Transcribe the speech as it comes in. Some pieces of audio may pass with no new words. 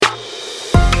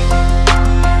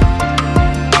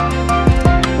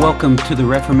Welcome to the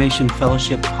Reformation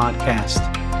Fellowship podcast.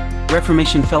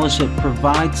 Reformation Fellowship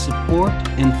provides support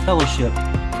and fellowship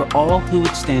for all who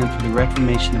would stand for the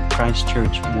reformation of Christ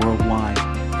Church worldwide.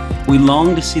 We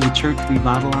long to see the church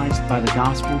revitalized by the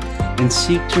gospel and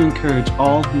seek to encourage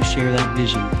all who share that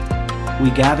vision. We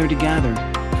gather together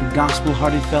for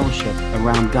gospel-hearted fellowship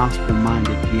around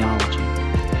gospel-minded theology.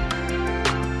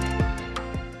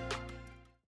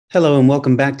 Hello and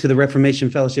welcome back to the Reformation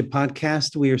Fellowship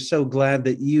podcast. We are so glad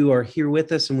that you are here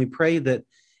with us, and we pray that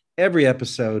every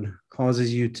episode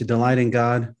causes you to delight in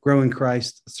God, grow in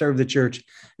Christ, serve the church,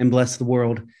 and bless the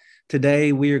world.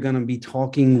 Today, we are going to be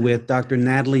talking with Dr.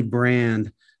 Natalie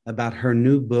Brand about her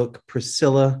new book,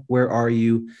 Priscilla, Where Are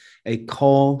You? A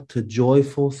Call to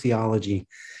Joyful Theology.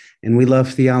 And we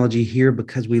love theology here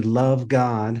because we love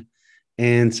God.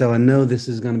 And so I know this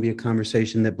is going to be a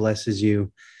conversation that blesses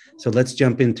you. So let's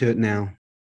jump into it now.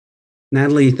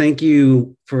 Natalie, thank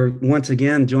you for once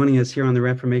again joining us here on the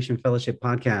Reformation Fellowship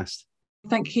podcast.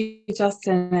 Thank you,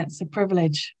 Justin. It's a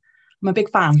privilege. I'm a big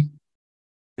fan.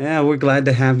 Yeah, we're glad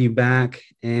to have you back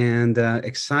and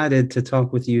excited to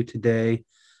talk with you today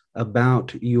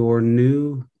about your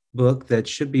new book that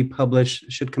should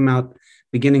come out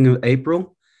beginning of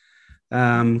April,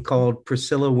 called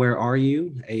Priscilla, Where Are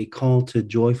You? A Call to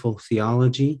Joyful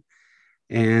Theology.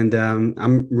 And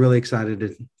I'm really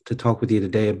excited to talk with you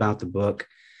today about the book.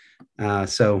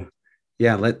 Thanks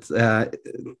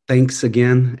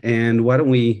again. And why don't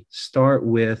we start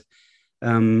with,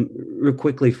 real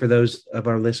quickly, for those of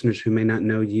our listeners who may not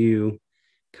know you,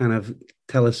 kind of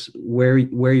tell us where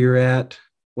you're at,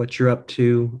 what you're up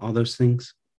to, all those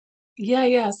things.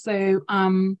 Yeah. So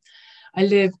I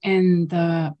live in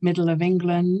the middle of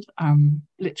England.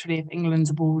 Literally, if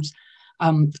England's a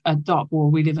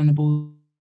dartboard, we live in the bullseye.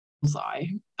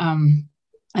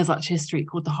 There's actually a street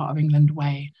called the Heart of England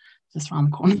Way just around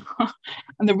the corner.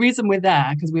 And the reason we're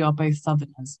there, because we are both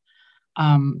Southerners,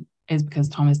 is because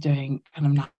Tom is doing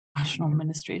kind of national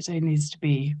ministry, so he needs to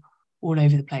be all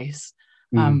over the place.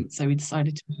 So we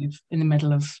decided to move in the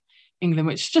middle of England,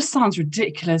 which just sounds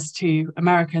ridiculous to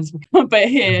Americans, but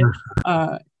here,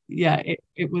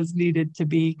 it was needed to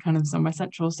be kind of somewhere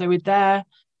central. So we're there.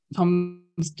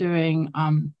 Tom's doing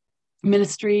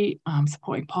ministry,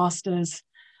 supporting pastors,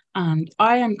 and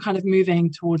I am kind of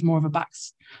moving towards more of a back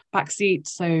seat.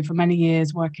 So for many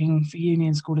years working for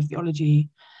Union School of Theology,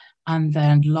 and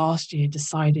then last year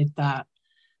decided that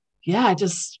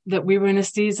that we were in a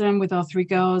season with our three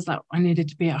girls that I needed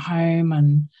to be at home,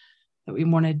 and that we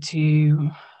wanted to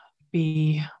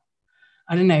be,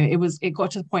 I don't know, it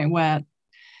got to the point where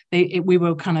we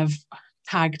were kind of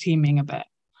tag teaming a bit,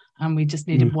 and we just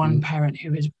needed one parent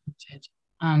who is rooted.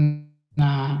 And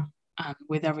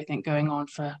with everything going on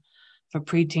for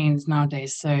preteens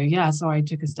nowadays, so I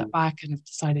took a step back and have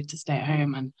decided to stay at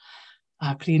home and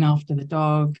clean after the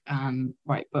dog and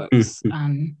write books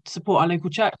and support our local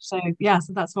church. So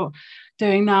that's what I'm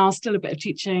doing now. Still a bit of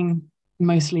teaching,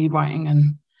 mostly writing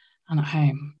and at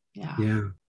home. Yeah.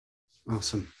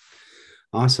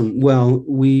 Awesome. Well,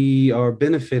 we are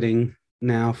benefiting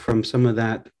now from some of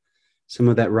that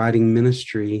writing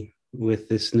ministry with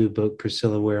this new book,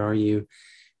 Priscilla, Where Are You?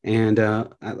 And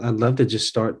I'd love to just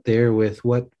start there with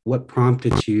what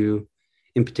prompted you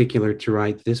in particular to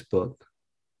write this book?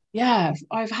 Yeah,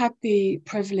 I've had the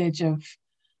privilege of,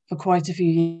 for quite a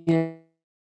few years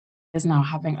now,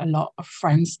 having a lot of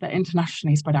friends that are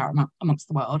internationally spread out amongst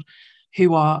the world,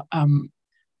 who are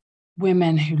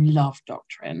women who love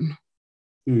doctrine,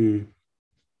 and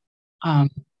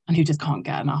who just can't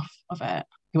get enough of it,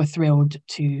 who are thrilled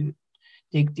to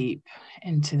dig deep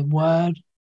into the word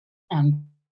and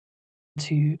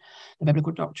to the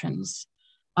biblical doctrines.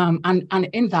 And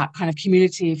in that kind of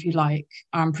community, if you like,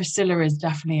 Priscilla is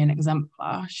definitely an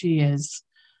exemplar. She is,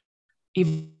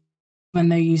 even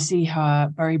though you see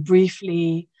her very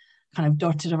briefly kind of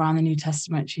dotted around the New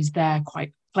Testament, she's there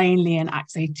quite plainly in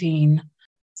Acts 18.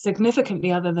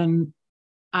 Significantly, other than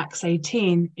Acts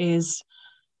 18, is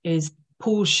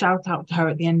Paul's shout out to her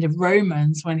at the end of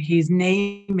Romans when he's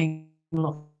naming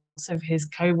lots of his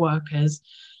co-workers.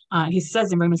 He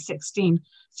says in Romans 16,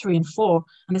 3 and 4,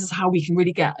 and this is how we can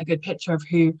really get a good picture of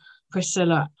who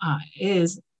Priscilla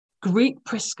is. Greet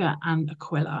Prisca and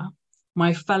Aquila,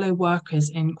 my fellow workers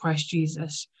in Christ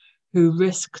Jesus, who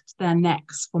risked their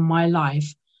necks for my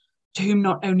life, to whom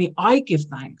not only I give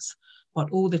thanks, but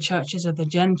all the churches of the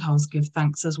Gentiles give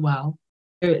thanks as well.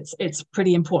 It's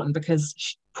pretty important because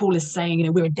Paul is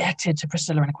saying, we're indebted to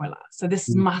Priscilla and Aquila. So this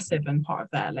is massive and part of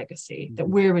their legacy, that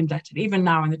we're indebted, even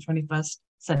now in the 21st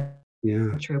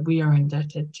century, we are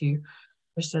indebted to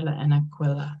Priscilla and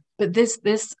Aquila. But this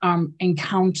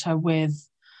encounter with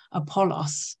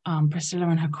Apollos. Priscilla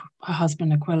and her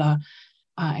husband Aquila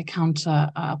encounter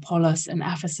Apollos in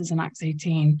Ephesus in Acts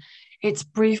 18. It's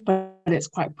brief, but it's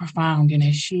quite profound. You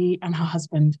know, she and her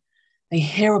husband, they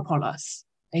hear Apollos,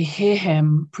 they hear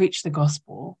him preach the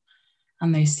gospel,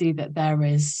 and they see that there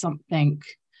is something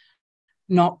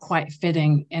not quite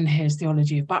fitting in his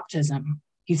theology of baptism.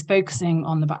 He's focusing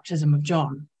on the baptism of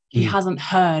John. He hasn't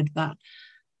heard that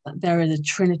there is a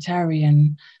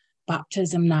Trinitarian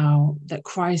baptism now that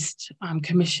Christ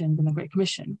commissioned in the Great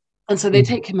Commission. And so they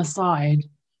take him aside,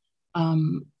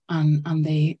 and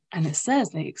it says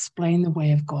they explain the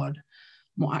way of God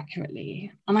more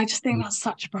accurately. And I just think that's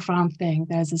such a profound thing.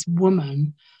 There's this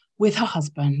woman with her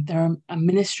husband. They're a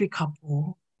ministry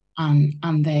couple,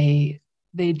 and they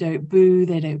don't boo,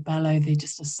 they don't bellow, they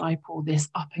just disciple this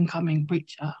up-and-coming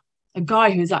preacher, a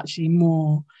guy who's actually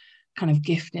more kind of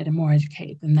gifted and more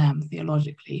educated than them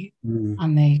theologically,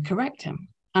 and they correct him.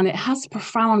 And it has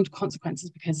profound consequences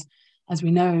because, as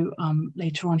we know,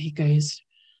 later on he goes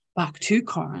back to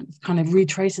Corinth, kind of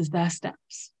retraces their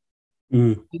steps,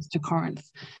 goes to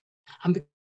Corinth, and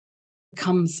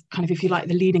becomes kind of, if you like,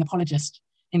 the leading apologist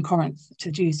in Corinth to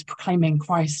the Jews, proclaiming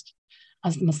Christ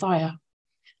as the Messiah.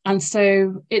 And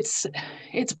so it's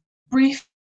brief,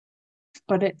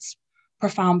 but it's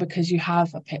profound because you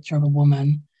have a picture of a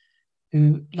woman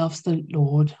who loves the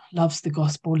Lord, loves the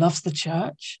gospel, loves the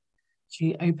church.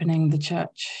 She's opening the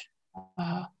church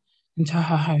into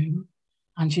her home,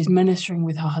 and she's ministering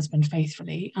with her husband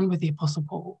faithfully and with the Apostle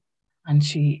Paul. And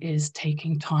she is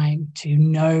taking time to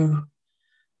know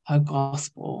her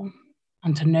gospel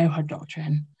and to know her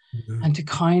doctrine and to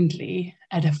kindly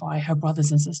edify her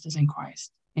brothers and sisters in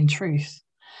Christ in truth.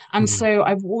 And so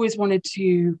I've always wanted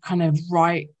to kind of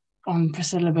write on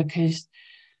Priscilla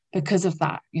because of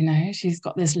that. You know, she's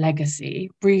got this legacy,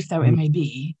 brief though it may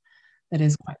be, that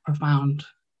is quite profound.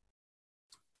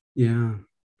 Yeah,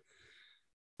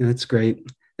 that's great.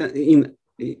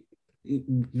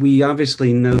 We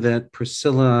obviously know that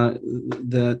Priscilla,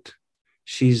 that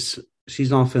she's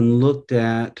often looked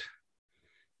at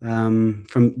from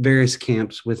various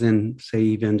camps within, say,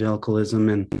 evangelicalism,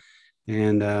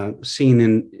 and seen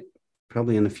in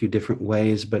probably in a few different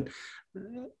ways. But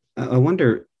I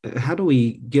wonder, how do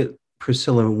we get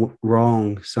Priscilla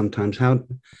wrong sometimes? How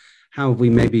have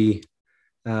we maybe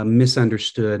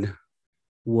misunderstood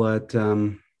what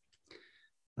the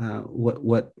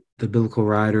biblical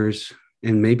writers,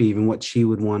 and maybe even what she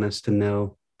would want us to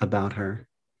know about her?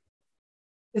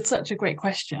 It's such a great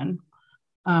question.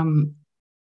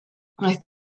 I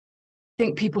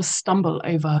think people stumble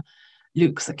over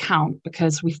Luke's account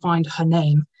because we find her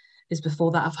name is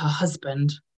before that of her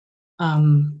husband.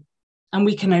 And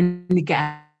we can only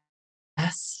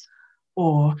guess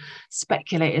or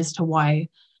speculate as to why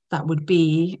that would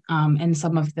be. In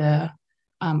some of the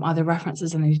other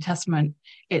references in the New Testament,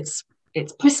 it's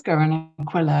Prisca and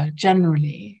Aquila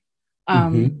generally.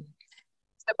 So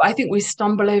I think we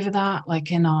stumble over that,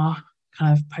 like in our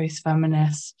kind of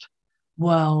post-feminist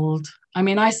world. I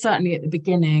mean, I certainly at the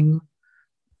beginning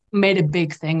made a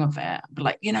big thing of it, but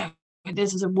like, you know,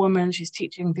 this is a woman, she's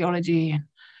teaching theology,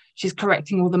 she's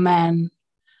correcting all the men.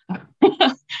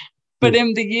 But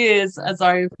in the years, as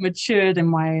I've matured in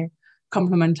my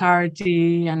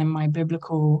complementarity and in my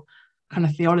biblical kind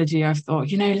of theology, I've thought,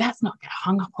 you know, let's not get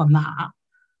hung up on that.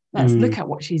 Let's look at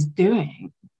what she's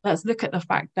doing. Let's look at the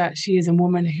fact that she is a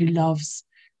woman who loves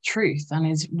truth and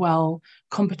is well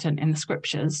competent in the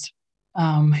scriptures,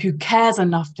 who cares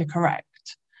enough to correct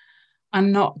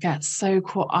and not get so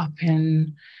caught up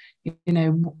in, you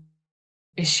know,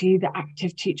 is she the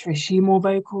active teacher? Is she more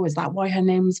vocal? Is that why her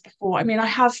name's before? I mean, I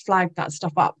have flagged that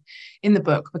stuff up in the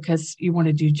book because you want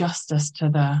to do justice to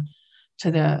the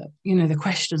you know, the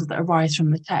questions that arise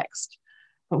from the text.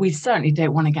 But we certainly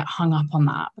don't want to get hung up on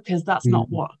that, because that's not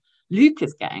what Luke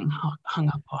is getting hung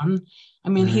up on. I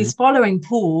mean, he's following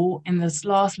Paul in this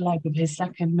last leg of his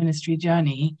second ministry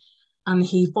journey, and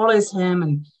he follows him,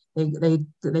 and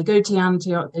they go to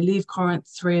Antioch, they leave Corinth,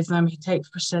 3 of them. He takes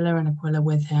Priscilla and Aquila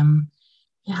with him.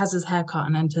 He has his haircut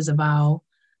and enters a vow.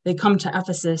 They come to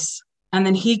Ephesus, and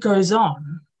then he goes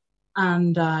on.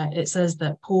 And it says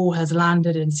that Paul has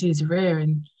landed in Caesarea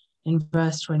in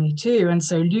verse 22. And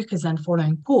so Luke is then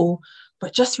following Paul,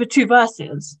 but just for 2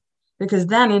 verses, because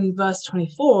then in verse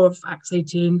 24 of Acts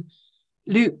 18,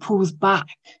 Luke pulls back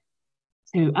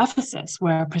to Ephesus,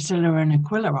 where Priscilla and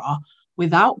Aquila are,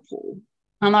 without Paul.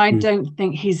 And I don't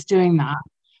think he's doing that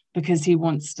because he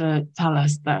wants to tell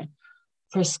us that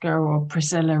Prisca or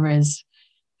Priscilla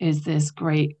is this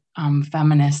great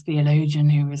feminist theologian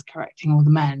who is correcting all the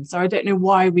men. So I don't know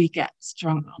why we get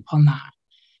strung up on that.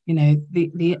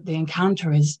 the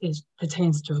encounter is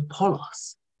pertains to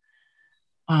Apollos,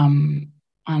 and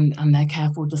their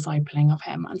careful discipling of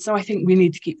him. And so I think we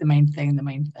need to keep the main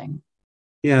thing.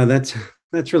 Yeah, that's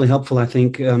really helpful. I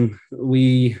think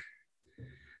we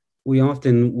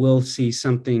often will see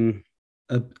something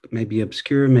maybe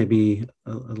obscure, maybe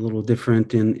a little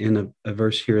different in a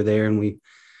verse here or there, and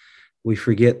we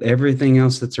forget everything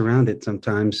else that's around it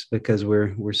sometimes because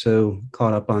we're so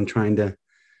caught up on trying to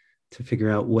figure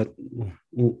out what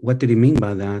did he mean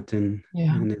by that, and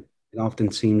it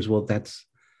often seems, well, that's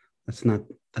not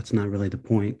really the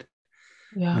point.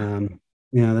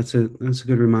 That's a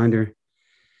good reminder.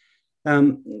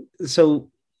 So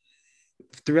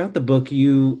throughout the book,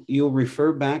 you'll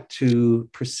refer back to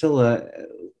Priscilla,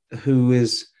 who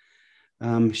is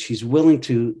she's willing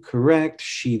to correct.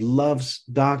 She loves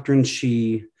doctrine.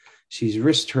 She's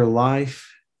risked her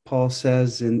life, Paul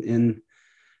says, and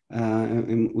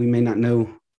we may not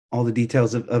know all the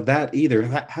details of that either.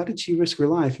 How did she risk her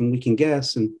life? And we can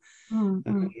guess. And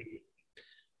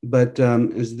but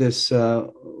is this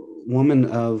woman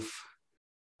of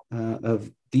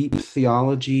deep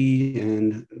theology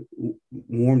and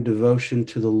warm devotion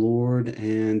to the Lord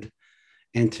and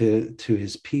to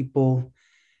his people,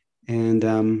 and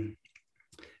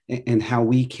how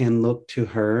we can look to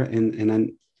her.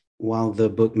 And while the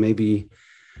book maybe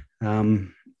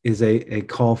is a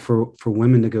call for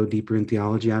women to go deeper in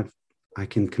theology, I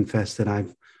can confess that I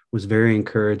was very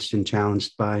encouraged and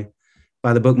challenged by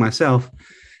the book myself.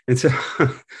 And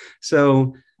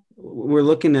so we're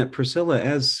looking at Priscilla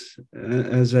as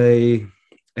an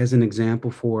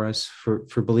example for us,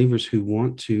 for believers who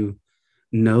want to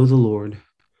know the Lord,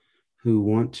 who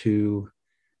want to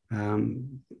go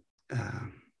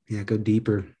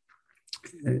deeper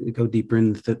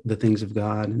into the things of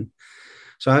God. And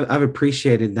so I've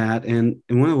appreciated that. And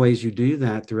one of the ways you do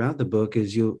that throughout the book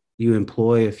is you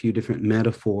employ a few different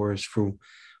metaphors for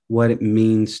what it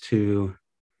means to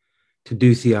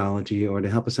do theology, or to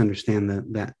help us understand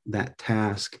that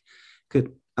task.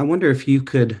 I wonder if you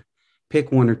could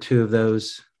pick one or two of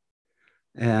those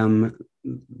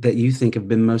that you think have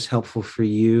been most helpful for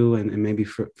you, and maybe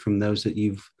from those that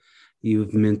you've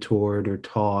mentored or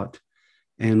taught,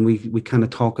 and we kind of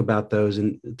talk about those,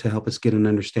 and to help us get an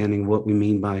understanding of what we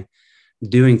mean by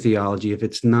doing theology. If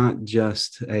it's not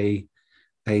just a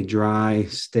dry,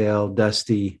 stale,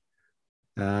 dusty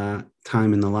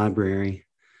time in the library.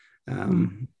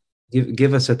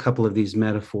 Give us a couple of these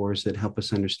metaphors that help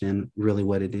us understand really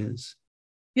what it is.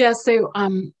 Yeah, so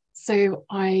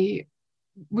I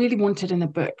really wanted in the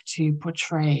book to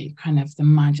portray kind of the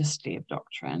majesty of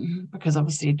doctrine, because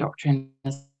obviously doctrine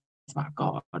is about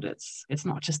God. It's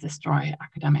not just this dry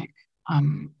academic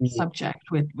subject.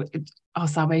 With our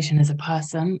salvation is a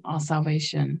person. Our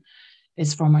salvation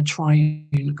is from a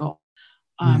triune God,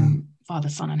 Father,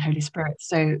 Son, and Holy Spirit.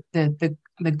 So the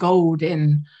gold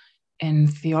in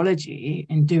theology,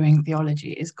 in doing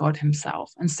theology, is God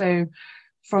himself. And so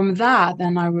from that,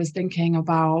 then I was thinking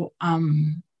about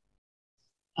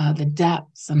the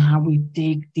depths and how we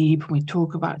dig deep. We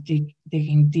talk about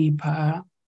digging deeper,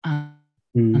 and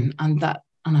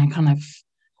I kind of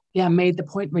made the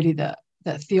point really that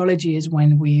theology is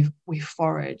when we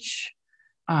forage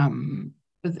the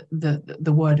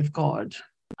word of God.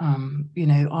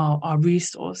 Our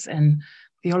resource in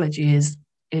theology is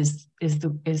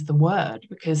the word,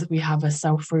 because we have a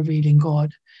self-revealing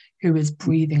God who is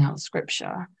breathing out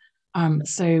scripture.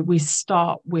 So we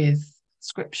start with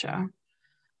scripture,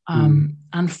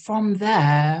 and from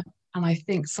there, and I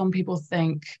think some people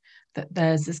think that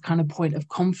there's this kind of point of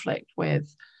conflict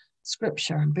with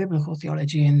scripture and biblical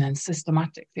theology, and then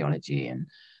systematic theology, and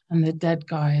the dead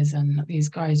guys, and these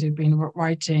guys who've been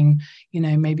writing,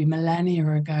 maybe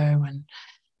millennia ago, and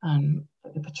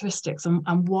the patristics,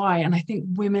 and why. And I think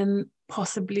women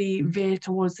possibly veer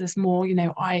towards this more.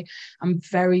 I am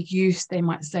very used, they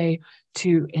might say,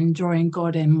 to enjoying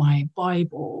God in my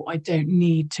Bible. I don't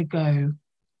need to go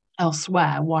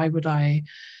elsewhere. Why would I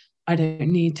don't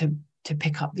need to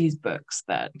pick up these books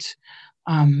that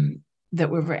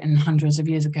were written hundreds of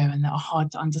years ago, and that are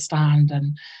hard to understand,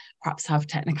 and perhaps have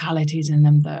technicalities in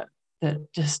them that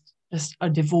just are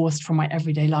divorced from my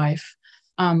everyday life.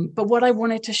 But what I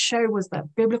wanted to show was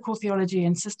that biblical theology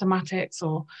and systematics,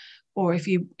 or if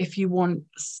you want,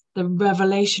 the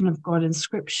revelation of God in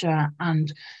scripture,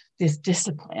 and this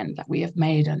discipline that we have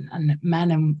made, and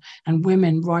men and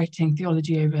women writing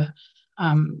theology over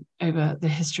the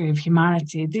history of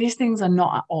humanity, these things are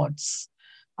not at odds.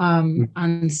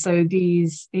 And so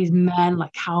these men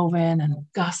like Calvin and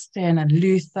Augustine and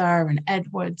Luther and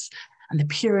Edwards and the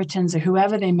Puritans, or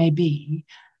whoever they may be,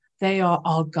 they are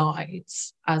our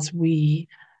guides as we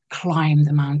climb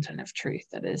the mountain of truth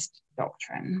that is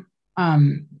doctrine.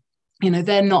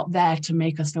 They're not there to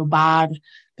make us feel bad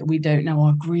that we don't know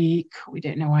our Greek, we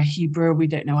don't know our Hebrew, we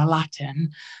don't know our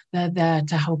Latin. They're there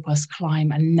to help us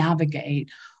climb and navigate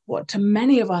what to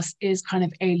many of us is kind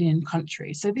of alien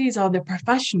country. So these are the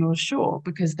professionals, sure,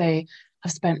 because they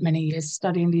have spent many years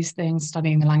studying these things,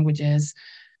 studying the languages,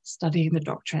 studying the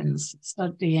doctrines,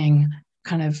 studying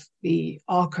kind of the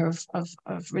arc of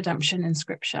redemption in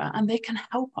scripture, and they can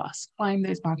help us climb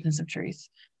those mountains of truth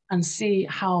and see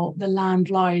how the land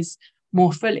lies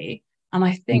more fully. And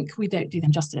I think we don't do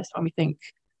them justice when we think,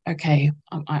 okay,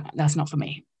 that's not for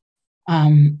me.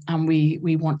 And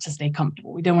we want to stay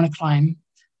comfortable. We don't want to climb.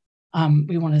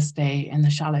 We want to stay in the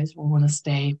shallows. We want to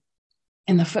stay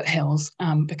in the foothills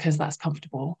because that's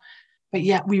comfortable. But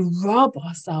yet we rob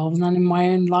ourselves. And in my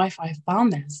own life, I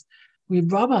found this. We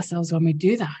rob ourselves when we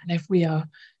do that. And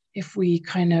if we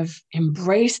kind of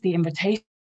embrace the invitation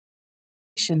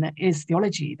that is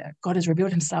theology, that God has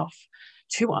revealed himself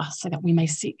to us so that we may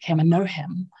seek him and know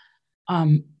him,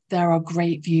 there are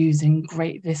great views and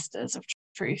great vistas of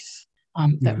truth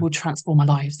that will transform our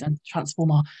lives and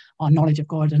transform our knowledge of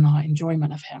God and our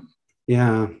enjoyment of him.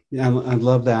 Yeah, I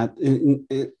love that.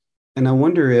 And I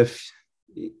wonder if,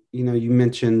 you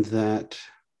mentioned that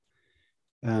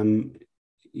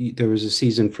there was a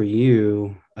season for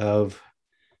you of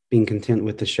being content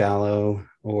with the shallow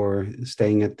or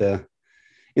staying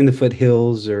in the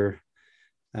foothills, or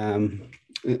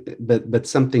but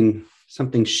something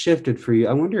shifted for you.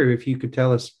 I wonder if you could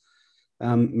tell us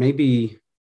maybe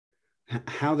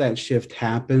how that shift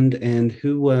happened and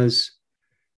who was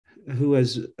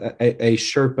a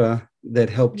Sherpa that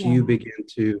helped you begin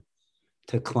to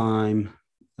climb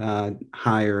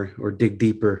higher or dig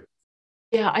deeper.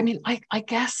 Yeah, I mean, I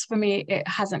guess for me, it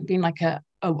hasn't been like a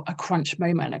crunch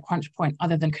moment, a crunch point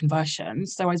other than conversion.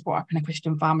 So I was brought up in a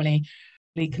Christian family,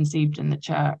 conceived in the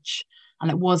church.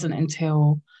 And it wasn't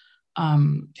until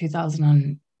 2000,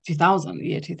 the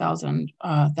year 2000,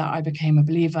 that I became a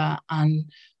believer. And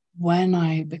when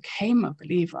I became a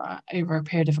believer, over a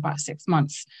period of about 6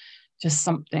 months, just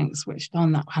something switched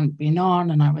on that hadn't been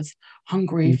on. And I was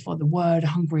hungry for the word,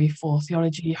 hungry for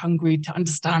theology, hungry to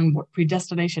understand what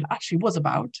predestination actually was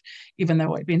about, even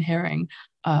though I'd been hearing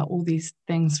all these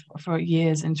things for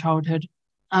years in childhood.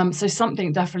 So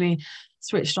something definitely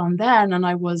switched on then, and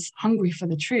I was hungry for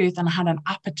the truth, and I had an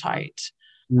appetite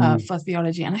for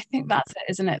theology. And I think that's it,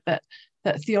 isn't it? That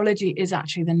theology is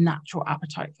actually the natural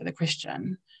appetite for the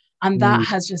Christian. And that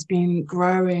has just been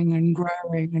growing and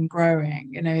growing and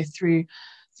growing,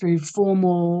 through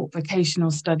formal vocational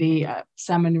study at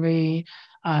seminary,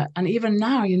 and even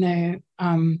now,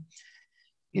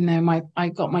 I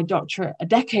got my doctorate a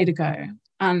decade ago,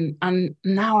 and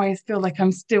now I feel like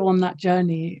I'm still on that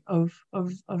journey of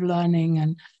learning,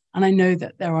 and I know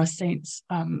that there are saints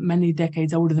many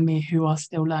decades older than me who are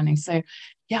still learning. So,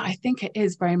 yeah, I think it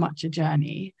is very much a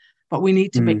journey. But we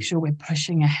need to make sure we're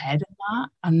pushing ahead in that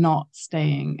and not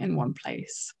staying in one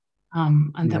place.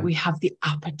 That we have the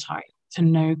appetite to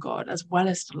know God as well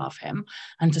as to love him,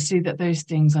 and to see that those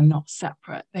things are not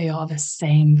separate. They are the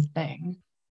same thing.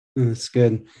 That's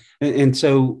good. And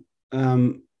so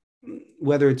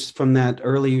whether it's from that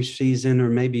earlier season or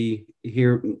maybe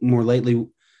here more lately,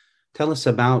 tell us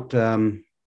about,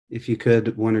 if you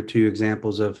could, one or two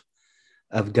examples of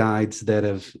guides that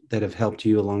have helped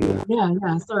you along the.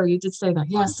 Yeah. Sorry, you did say that.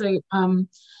 Yeah. So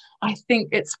I think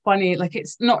it's funny, like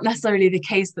it's not necessarily the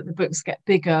case that the books get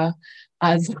bigger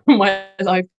as my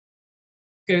life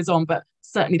goes on, but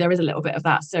certainly there is a little bit of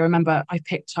that. So remember, I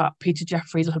picked up Peter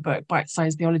Jeffrey's little book,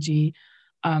 Bite-Sized Theology.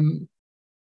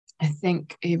 I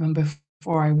think even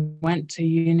before I went to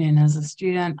Union as a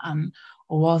student,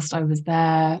 or whilst I was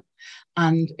there,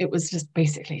 and it was just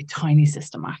basically tiny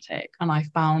systematic. And I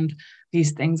found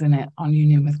these things in it on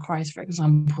Union with Christ, for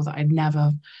example, that I'd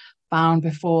never found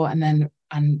before. And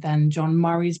then John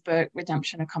Murray's book,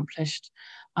 Redemption Accomplished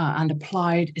and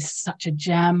Applied, is such a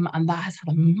gem, and that has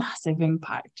had a massive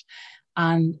impact.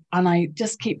 And I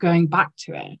just keep going back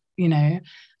to it,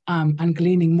 and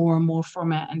gleaning more and more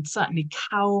from it. And certainly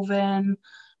Calvin,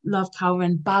 love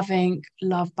Calvin. Bavinck,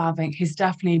 love Bavinck. He's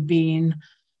definitely been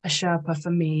a Sherpa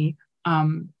for me.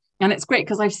 And it's great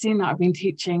because I've seen that. I've been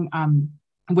teaching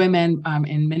women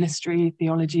in ministry,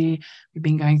 theology. We've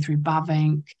been going through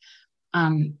Bavinck.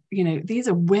 These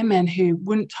are women who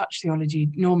wouldn't touch theology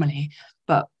normally,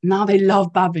 but now they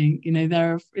love Bavinck.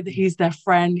 He's their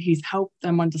friend. He's helped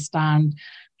them understand,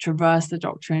 traverse the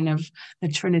doctrine of the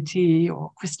Trinity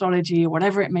or Christology or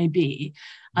whatever it may be.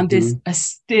 and this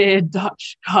austere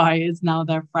Dutch guy is now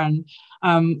their friend.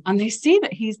 And they see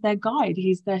that he's their guide,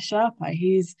 he's their Sherpa,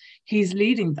 he's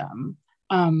leading them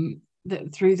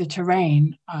through the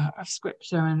terrain of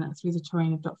scripture and through the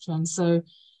terrain of doctrine. So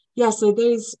so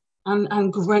those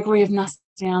and Gregory of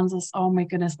Nazianzus, oh my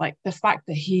goodness, like the fact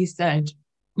that he said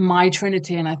my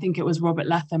Trinity, and I think it was Robert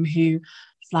Letham who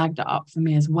flagged it up for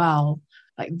me as well,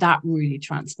 like that really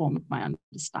transformed my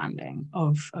understanding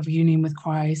of union with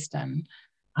Christ and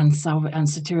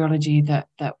soteriology,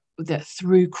 that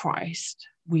through Christ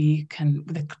we can,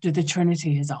 the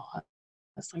Trinity is ours.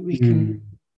 It's like we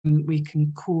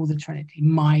can call the Trinity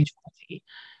my Trinity.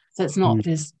 So it's not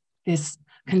this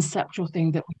conceptual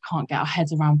thing that we can't get our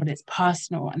heads around, but it's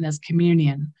personal, and there's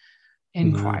communion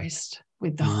in Christ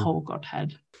with the whole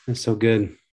Godhead. That's so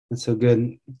good. That's so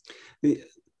good.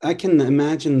 I can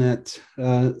imagine that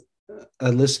a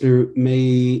listener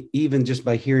may, even just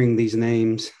by hearing these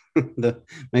names,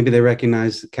 maybe they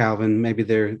recognize Calvin, maybe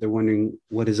they're wondering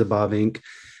what is a Bavinck.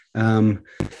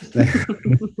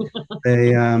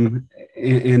 They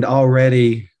and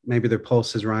already maybe their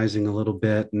pulse is rising a little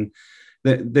bit, and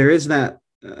there is that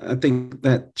I think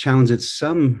that challenge that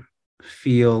some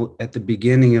feel at the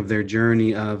beginning of their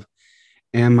journey of,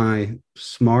 am I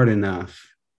smart enough?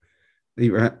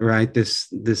 Right, this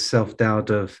self-doubt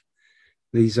of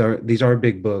these are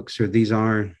big books, or these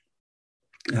are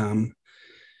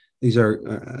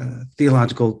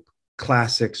theological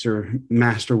classics or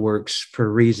masterworks for a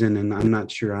reason, and I'm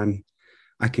not sure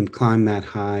I can climb that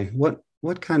high.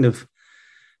 What kind of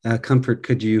comfort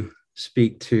could you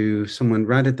speak to someone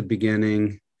right at the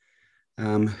beginning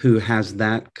who has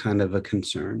that kind of a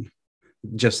concern?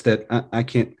 Just that I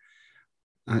can't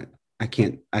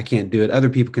do it. Other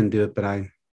people can do it, but I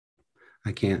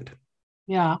can't.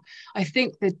 Yeah, I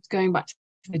think that going back to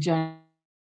the journey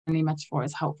metaphor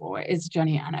is helpful. It is a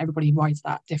journey, and everybody rides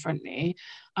that differently.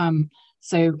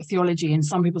 So theology in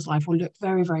some people's life will look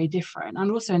very, very different,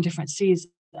 and also in different seasons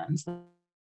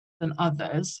than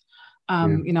others.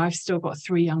 I've still got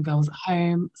 3 young girls at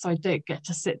home, so I don't get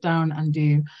to sit down and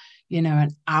do an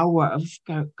hour of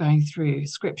going through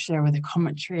scripture with a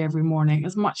commentary every morning,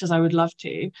 as much as I would love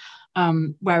to,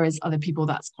 whereas other people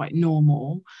that's quite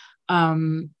normal.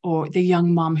 Or the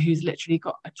young mum who's literally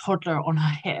got a toddler on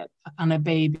her hip and a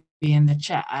baby in the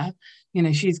chair,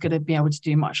 she's going to be able to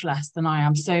do much less than I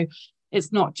am. So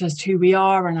it's not just who we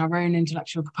are and our own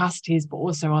intellectual capacities, but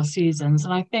also our seasons.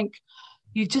 And I think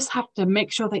you just have to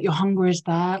make sure that your hunger is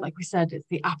there. Like we said, it's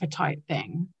the appetite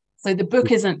thing. So the book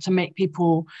isn't to make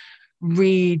people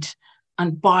read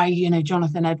and buy,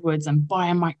 Jonathan Edwards and buy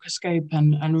a microscope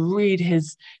and read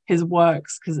his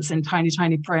works because it's in tiny,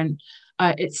 tiny print.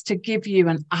 It's to give you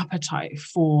an appetite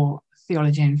for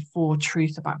theology and for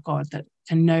truth about God, that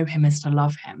to know him is to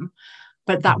love him.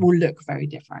 But that will look very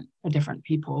different for different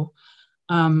people.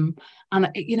 And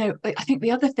I think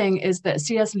the other thing is that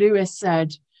C.S. Lewis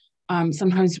said,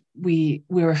 sometimes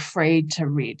we're afraid to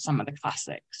read some of the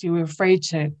classics. You're afraid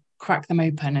to crack them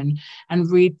open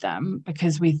and read them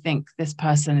because we think this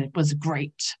person was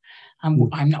great and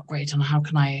I'm not great, and how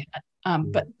can I?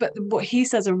 But what he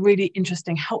says, a really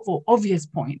interesting, helpful, obvious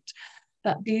point,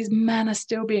 that these men are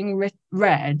still being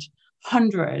read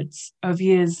hundreds of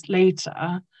years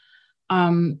later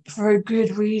for a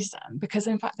good reason, because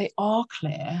in fact they are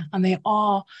clear and they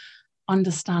are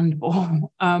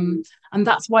understandable, and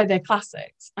that's why they're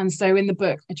classics. And so in the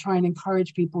book I try and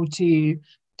encourage people to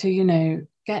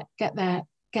get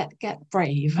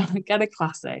brave, get a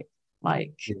classic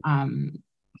like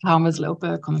Palmer's little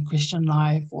book on the Christian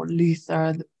life, or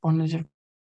Luther, the bondage of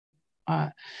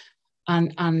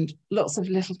and lots of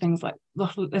little things like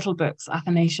little books,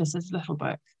 Athanasius's little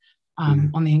book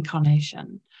on the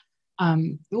Incarnation.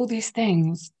 All these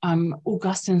things,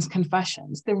 Augustine's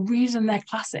Confessions, the reason they're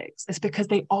classics is because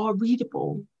they are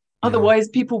readable. Otherwise,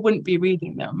 people wouldn't be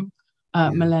reading them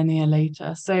millennia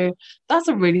later. So that's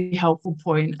a really helpful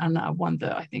point, and one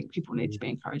that I think people need to be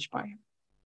encouraged by.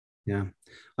 Yeah,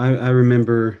 I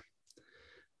remember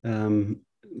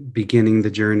beginning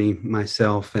the journey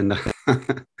myself, and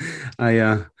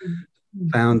I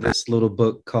found this little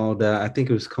book called, I think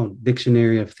it was called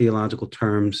Dictionary of Theological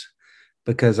Terms,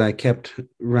 because I kept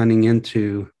running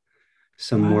into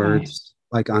some words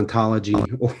like ontology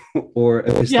or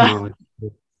epistemology,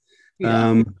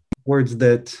 words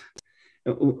that,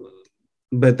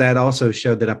 but that also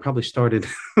showed that I probably started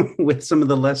with some of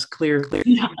the less clear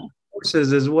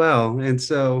courses as well. And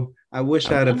so I wish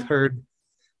I'd have heard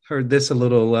this a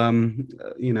little,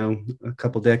 a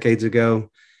couple decades ago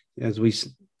as I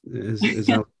was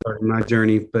starting my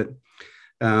journey. But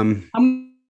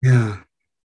yeah.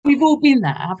 we've all been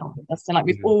there, haven't we? So like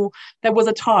there was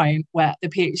a time where the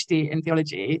PhD in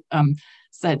theology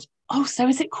said, oh, so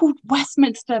is it called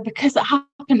Westminster because it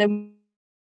happened in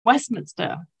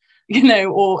Westminster?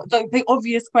 Or the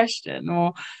obvious question,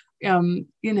 or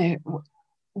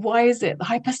why is it the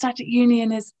hypostatic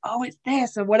union is, it's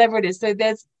this, or whatever it is. So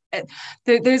there's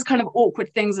those kind of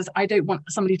awkward things, as I don't want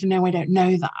somebody to know I don't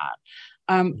know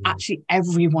that. Actually,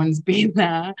 everyone's been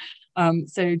there.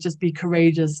 So just be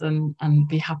courageous and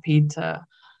be happy to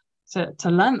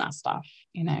learn that stuff,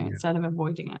 instead of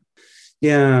avoiding it.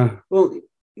 Yeah. Well,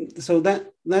 so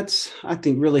that's I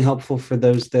think really helpful for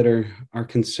those that are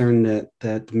concerned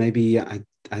that maybe I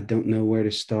don't know where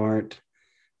to start,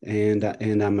 and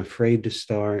I'm afraid to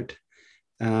start.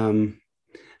 On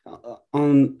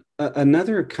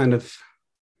another kind of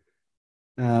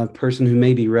person who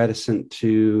may be reticent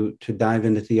to dive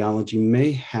into theology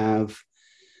may have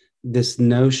this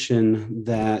notion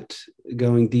that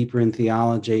going deeper in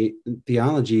theology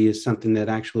is something that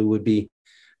actually would be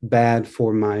bad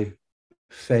for my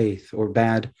faith, or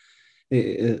bad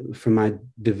for my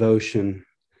devotion.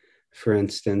 For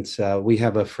instance, we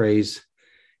have a phrase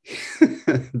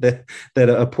that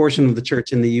a portion of the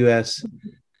church in the U.S.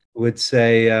 would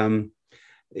say,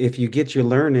 if you get your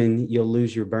learning, you'll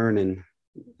lose your burning.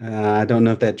 I don't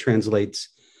know if that translates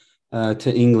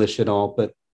to English at all,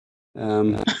 but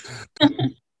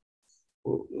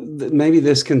maybe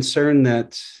this concern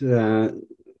that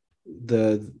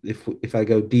if I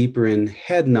go deeper in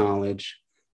head knowledge,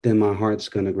 then my heart's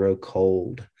going to grow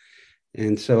cold.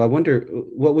 And so I wonder,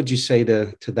 what would you say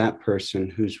to that person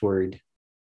who's worried?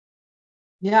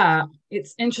 Yeah,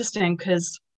 it's interesting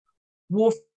because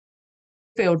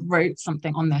Warfield wrote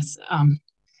something on this.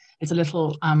 It's a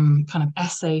little kind of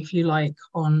essay, if you like,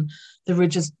 on the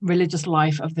religious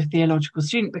life of the theological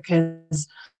student, because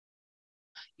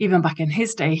even back in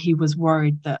his day, he was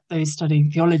worried that those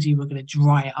studying theology were going to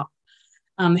dry up.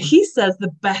 He says the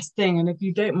best thing, and if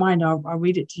you don't mind, I'll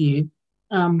read it to you.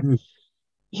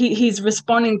 He's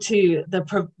responding to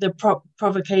the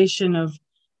provocation of,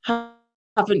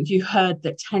 haven't you heard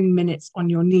that 10 minutes on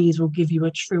your knees will give you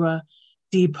a truer,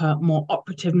 deeper, more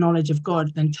operative knowledge of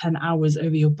God than 10 hours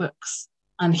over your books?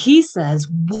 And he says,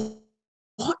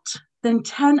 what? Than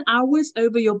 10 hours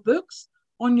over your books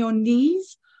on your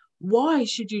knees? Why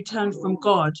should you turn from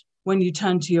God when you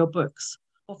turn to your books,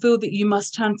 or feel that you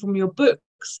must turn from your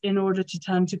books in order to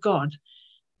turn to God?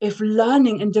 If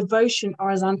learning and devotion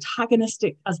are as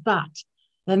antagonistic as that,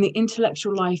 then the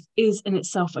intellectual life is in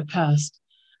itself accursed,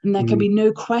 and there can be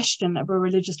no question of a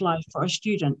religious life for a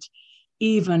student,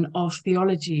 even of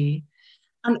theology.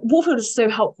 And Warfield is so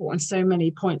helpful in so many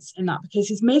points in that, because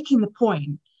he's making the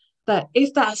point that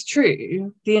if that's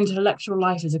true, the intellectual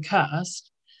life is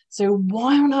accursed. So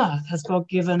why on earth has God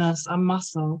given us a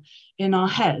muscle in our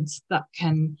heads that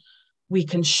we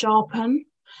can sharpen,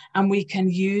 and we can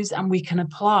use, and we can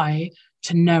apply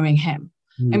to knowing him?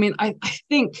 I mean, I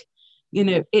think,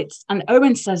 and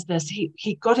Owen says this,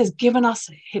 God has given us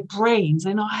brains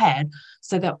in our head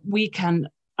so that we can,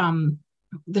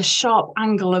 the sharp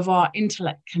angle of our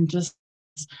intellect can just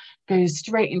go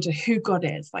straight into who God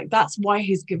is. Like, that's why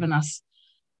he's given us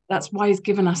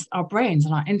our brains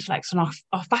and our intellects and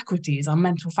our faculties, our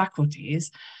mental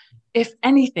faculties. If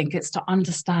anything, it's to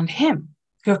understand him,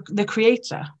 the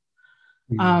creator.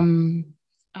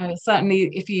 Certainly,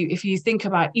 if you think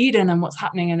about Eden and what's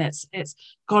happening, and it's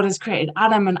God has created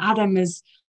Adam, and Adam is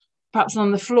perhaps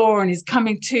on the floor and he's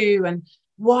coming to, and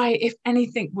why, if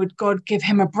anything, would God give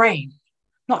him a brain?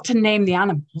 Not to name the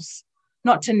animals,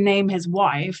 not to name his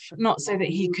wife, not so that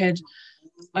he could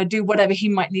do whatever he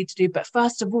might need to do, but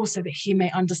first of all, so that he may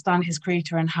understand his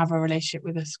creator and have a relationship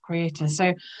with his creator.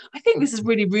 So I think this is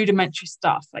really rudimentary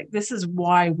stuff. Like, this is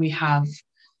why we have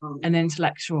an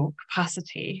intellectual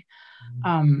capacity,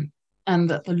 and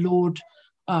that the Lord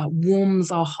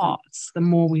warms our hearts the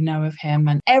more we know of him.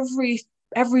 And every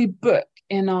book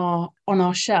on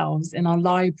our shelves in our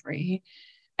library,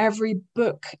 every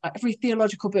book, every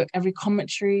theological book, every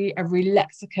commentary, every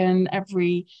lexicon,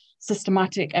 every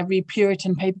systematic, every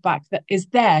Puritan paperback that is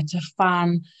there to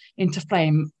fan into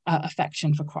flame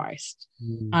affection for Christ.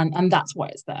 And that's why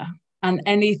it's there. And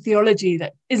any theology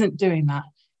that isn't doing that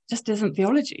just isn't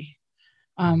theology,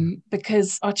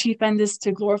 because our chief end is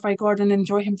to glorify God and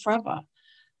enjoy him forever.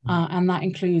 And that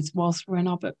includes whilst we're in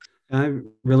our books. I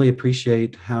really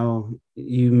appreciate how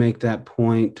you make that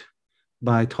point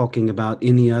by talking about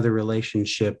any other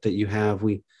relationship that you have.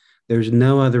 There's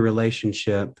no other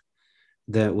relationship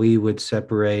that we would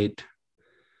separate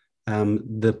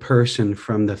the person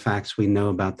from the facts we know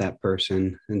about that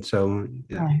person. And so,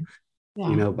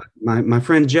 my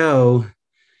friend Joe,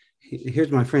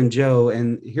 here's my friend Joe,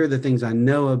 and here are the things I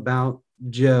know about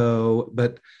Joe.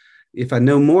 But if I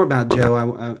know more about Joe,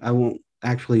 I won't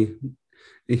actually.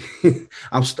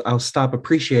 I'll stop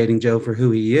appreciating Joe for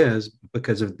who he is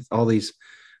because of all these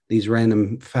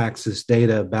random facts, this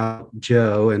data about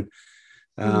Joe, and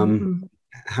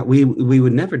we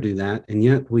would never do that, and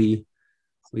yet we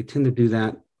tend to do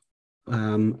that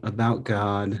about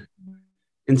God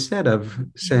instead of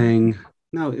saying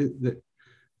no.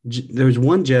 There's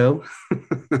one Joe,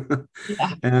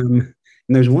 Yeah. and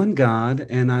there's one God,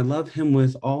 and I love him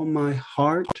with all my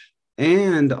heart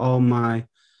and all my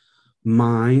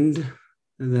mind.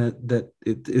 That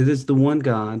it is the one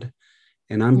God,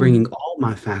 and I'm bringing all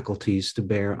my faculties to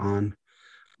bear on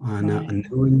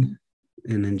knowing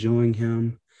and enjoying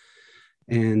him.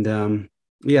 And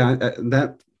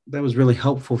that was really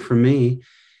helpful for me.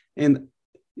 And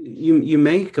you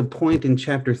make a point in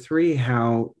chapter 3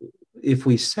 how if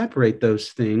we separate those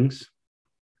things,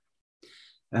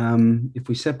 if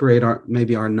we separate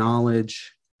our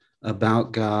knowledge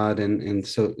about God, and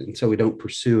so we don't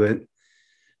pursue it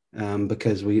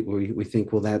because we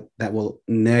think, well, that will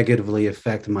negatively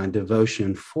affect my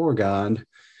devotion for God.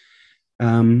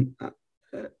 I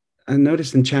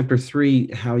noticed in chapter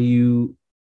 3 how you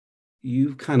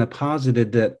kind of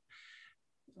posited that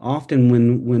often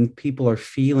when people are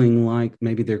feeling like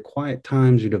maybe their quiet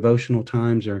times or devotional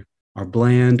times are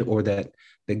bland, or that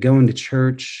going to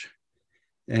church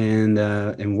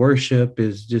and worship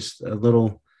is just a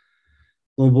little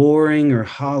boring or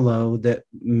hollow, that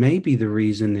maybe the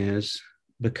reason is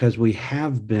because we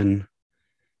have been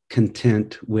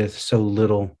content with so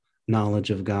little knowledge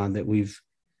of God, that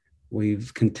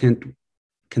we've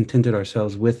contented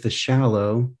ourselves with the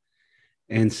shallow,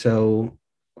 and so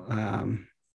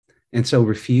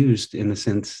refused, in a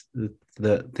sense,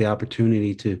 the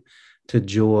opportunity to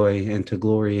joy and to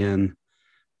glory in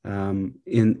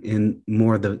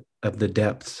more of the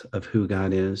depths of who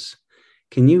God is.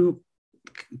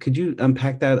 Could you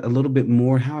unpack that a little bit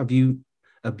more? How have you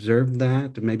observed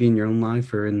that, maybe in your own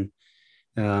life or in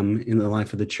the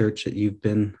life of the church that you've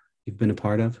been a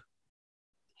part of?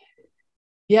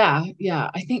 Yeah.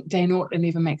 I think Dane Ortlund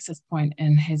even makes this point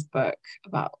in his book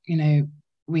about,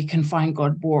 we can find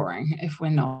God boring if we're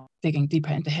not digging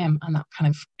deeper into him, and that kind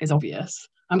of is obvious.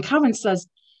 Calvin says,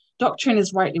 doctrine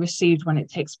is rightly received when it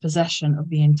takes possession of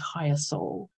the entire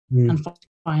soul and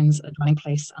finds a dwelling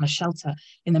place and a shelter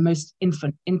in the most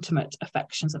intimate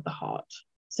affections of the heart.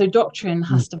 So doctrine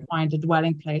has to find a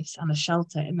dwelling place and a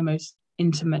shelter in the most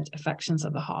intimate affections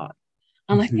of the heart.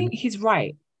 And I think he's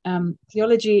right.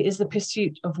 Theology is the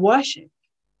pursuit of worship.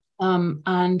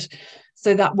 And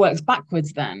so that works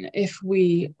backwards then. If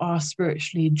we are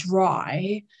spiritually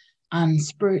dry and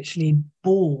spiritually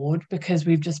bored because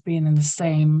we've just been in the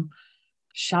same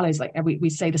shallows, like we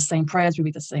say the same prayers, we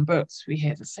read the same books, we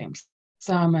hear the same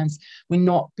sermons, we're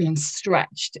not being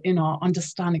stretched in our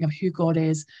understanding of who God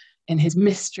is, in his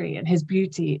mystery and his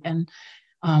beauty, and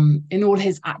in all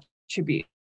his attributes.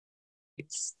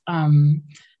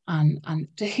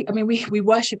 We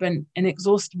worship an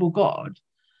inexhaustible God.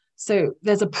 So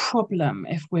there's a problem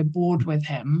if we're bored with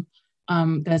him.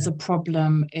 There's a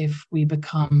problem if we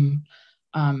become,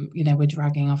 we're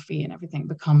dragging our feet and everything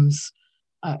becomes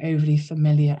overly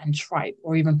familiar and trite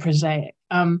or even prosaic.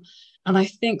 And I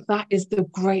think that is the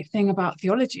great thing about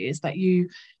theology, is that you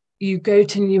go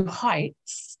to new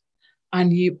heights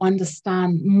and you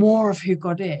understand more of who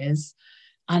God is.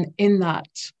 And in that,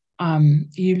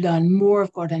 you learn more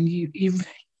of God, and you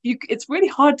it's really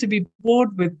hard to be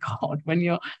bored with God when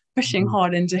you're pushing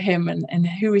hard into him and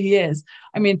who he is.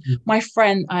 I mean, my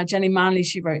friend Jenny Manley,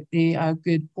 she wrote the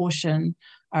Good Portion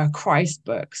Christ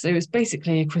book. So it was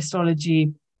basically a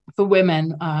Christology for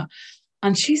women.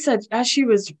 And she said, as she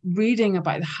was reading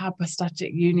about the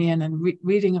hypostatic union and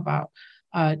reading about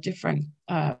different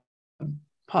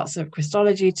parts of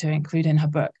Christology to include in her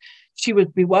book, she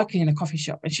would be working in a coffee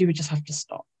shop and she would just have to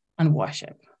stop and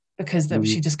worship because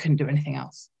she just couldn't do anything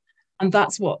else. And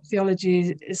that's what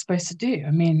theology is supposed to do.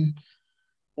 I mean,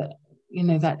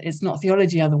 that it's not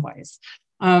theology otherwise.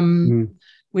 We're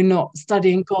not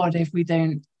studying God if we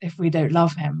don't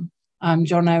love him.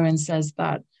 John Owen says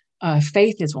that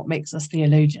faith is what makes us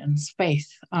theologians. Faith,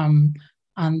 and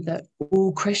that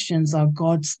all Christians are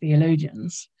God's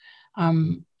theologians.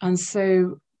 And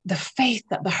so the faith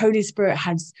that the Holy Spirit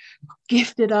has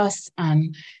gifted us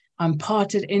and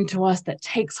imparted into us, that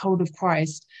takes hold of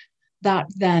Christ, that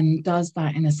then does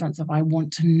that in a sense of, I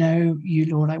want to know you,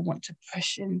 Lord. I want to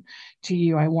push in to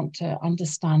you. I want to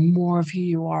understand more of who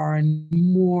you are and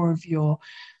more of your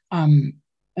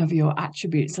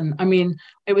attributes. And I mean,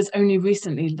 it was only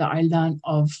recently that I learned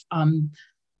of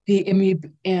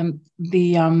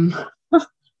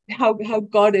how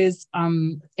God is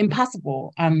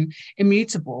impassible and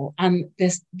immutable, and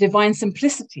this divine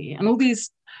simplicity, and all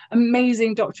these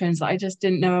amazing doctrines that I just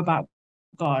didn't know about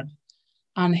God.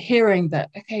 And hearing that,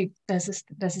 okay, there's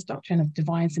this doctrine of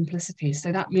divine simplicity,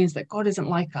 so that means that God isn't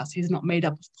like us; He's not made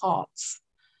up of parts.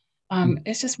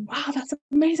 It's just, wow, that's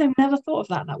amazing. I've never thought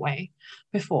of that way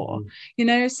before.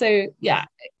 So yeah,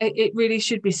 it really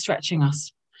should be stretching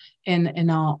us in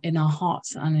our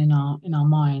hearts and in our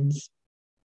minds.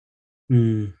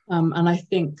 And I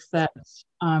think that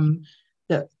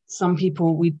that some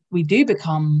people, we do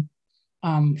become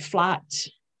flat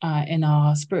in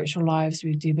our spiritual lives.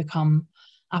 We do become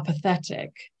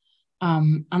apathetic,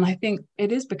 and I think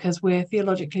it is because we're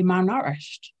theologically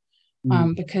malnourished.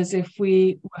 Because if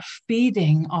we were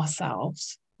feeding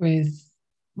ourselves with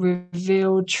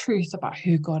revealed truth about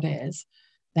who God is,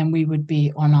 then we would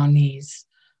be on our knees.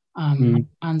 And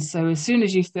so as soon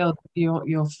as you feel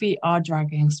your feet are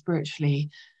dragging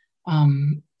spiritually,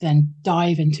 then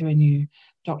dive into a new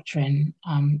doctrine,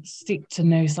 seek to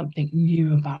know something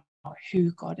new about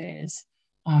who God is,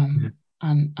 and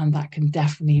that can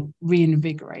definitely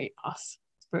reinvigorate us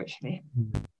spiritually.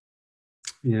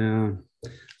 Yeah,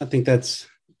 I think that's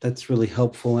really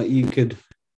helpful. You could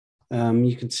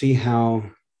see how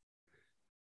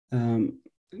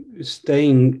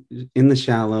staying in the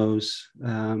shallows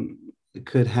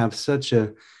could have such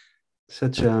a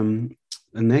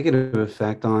negative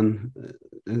effect on,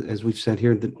 as we've said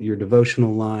here, your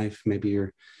devotional life, maybe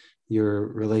your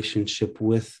relationship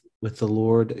with the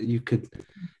Lord. You could,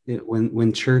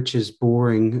 when church is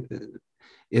boring,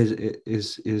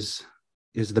 is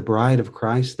the bride of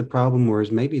Christ the problem, or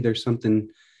is maybe there's something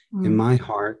in my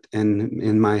heart and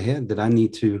in my head that I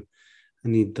need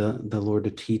the Lord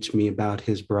to teach me about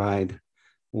His bride,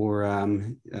 or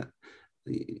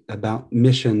about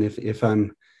mission.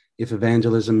 If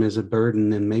evangelism is a burden,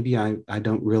 then maybe I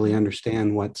don't really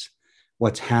understand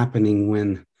what's happening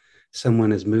when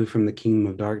someone is moved from the kingdom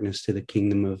of darkness to the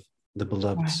kingdom of the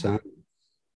beloved Son.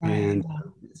 And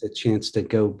it's a chance to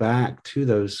go back to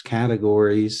those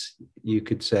categories, you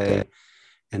could say,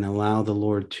 and allow the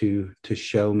Lord to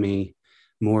show me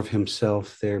more of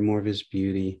Himself there, more of His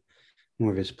beauty, more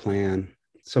of His plan.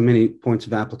 So many points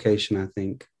of application, I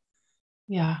think.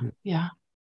 Yeah.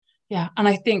 And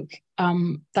I think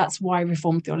that's why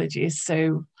Reformed theology is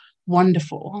so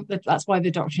wonderful. That's why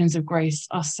the doctrines of grace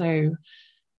are so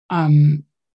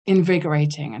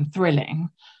invigorating and thrilling,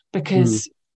 because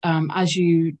as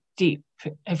you dig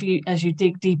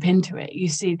deep into it, you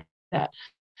see that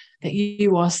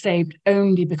you are saved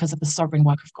only because of the sovereign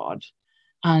work of God,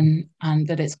 and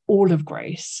that it's all of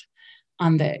grace,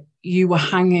 and that you were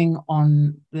hanging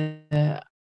on the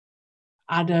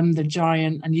Adam, the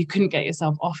giant, and you couldn't get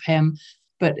yourself off him,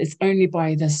 but it's only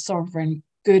by the sovereign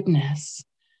goodness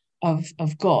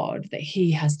of God that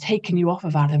He has taken you off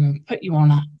of Adam and put you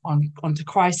onto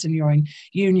Christ, and you're in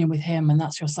union with Him, and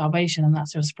that's your salvation, and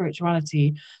that's your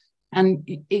spirituality. And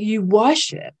you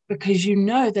worship because you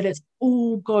know that it's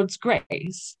all God's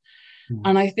grace.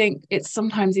 And I think it's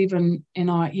sometimes, even in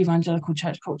our evangelical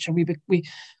church culture, we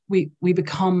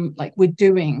become like we're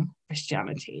doing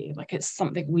Christianity, like it's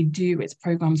something we do, it's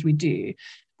programs we do.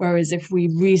 Whereas if we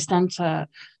recenter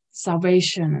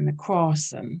salvation and the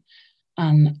cross and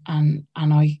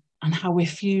how we're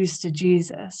fused to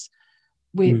Jesus,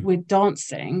 we're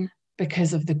dancing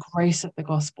because of the grace of the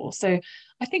gospel. So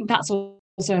I think that's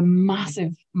also a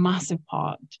massive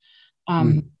part.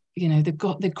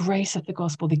 The grace of the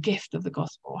gospel, the gift of the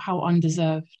gospel, how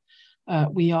undeserved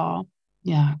we are.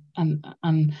 Yeah, and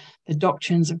the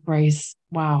doctrines of grace,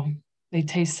 wow, they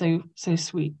taste so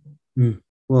sweet.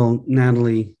 Well,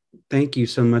 Natalie, thank you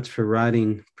so much for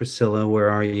writing Priscilla, Where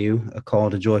Are You? A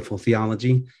Call to Joyful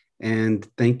Theology. And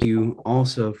thank you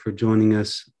also for joining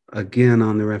us again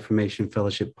on the Reformation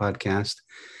Fellowship podcast.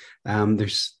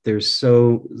 There's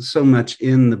so much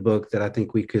in the book that I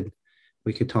think we could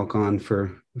talk on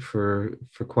for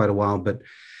quite a while, but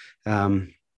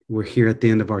we're here at the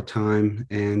end of our time,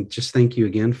 and just thank you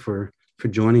again for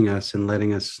joining us and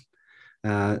letting us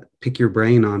pick your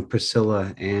brain on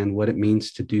Priscilla and what it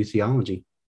means to do theology.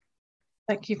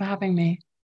 Thank you for having me.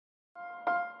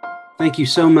 Thank you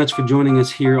so much for joining us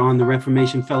here on the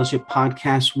Reformation Fellowship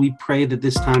podcast. We pray that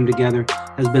this time together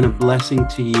has been a blessing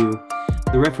to you.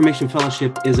 The Reformation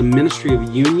Fellowship is a ministry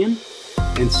of union,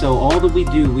 and so all that we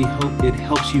do, we hope it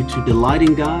helps you to delight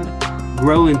in God,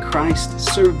 grow in Christ,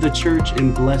 serve the church,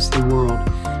 and bless the world.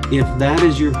 If that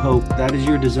is your hope, that is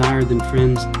your desire, then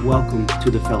friends, welcome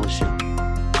to the fellowship.